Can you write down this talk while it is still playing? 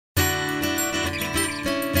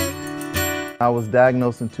I was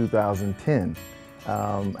diagnosed in 2010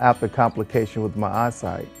 after complication with my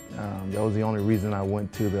eyesight. That was the only reason I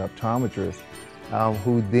went to the optometrist,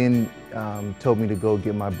 who then told me to go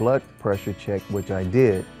get my blood pressure checked, which I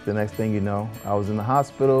did. The next thing you know, I was in the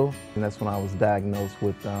hospital, and that's when I was diagnosed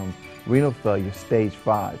with renal failure, stage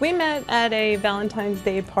 5. We met at a Valentine's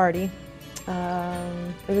Day party.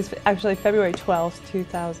 It was actually February 12th,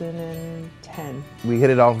 2010. We hit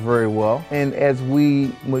it off very well, and as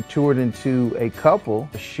we matured into a couple,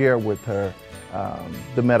 I shared with her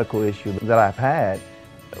the medical issue that I've had.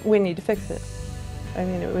 We need to fix it. I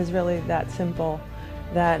mean, it was really that simple,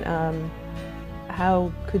 that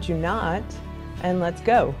how could you not, and let's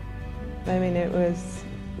go. I mean,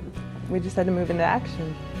 we just had to move into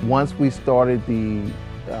action. Once we started the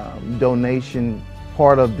donation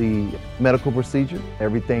part of the medical procedure,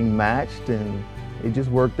 everything matched and it just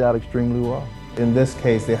worked out extremely well. In this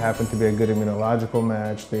case, they happen to be a good immunological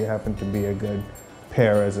match. They happen to be a good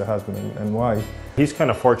pair as a husband and wife. He's kind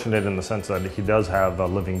of fortunate in the sense that he does have a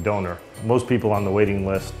living donor. Most people on the waiting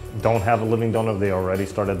list don't have a living donor. They already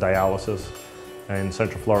started dialysis. In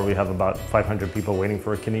Central Florida, we have about 500 people waiting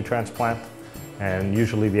for a kidney transplant. And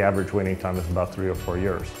usually the average waiting time is about 3 or 4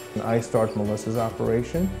 years. I start Melissa's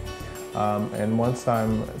operation. And once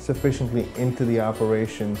I'm sufficiently into the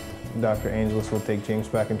operation, Dr. Angeles will take James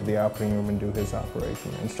back into the operating room and do his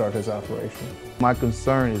operation and start his operation. My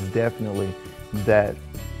concern is definitely that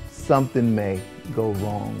something may go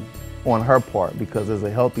wrong on her part, because as a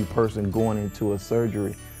healthy person going into a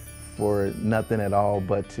surgery for nothing at all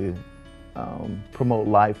but to promote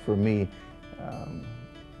life for me,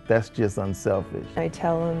 that's just unselfish. I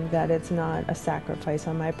tell him that it's not a sacrifice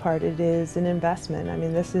on my part, it is an investment. I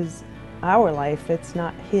mean, this is our life. It's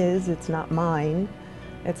not his, it's not mine,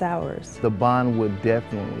 it's ours. The bond would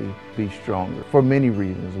definitely be stronger for many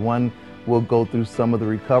reasons. One, we'll go through some of the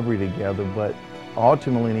recovery together, but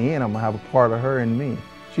ultimately in the end, I'm gonna have a part of her and me.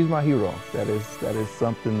 She's my hero. That is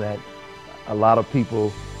something that a lot of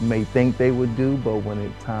people may think they would do, but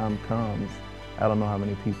when time comes, I don't know how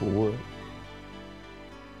many people would.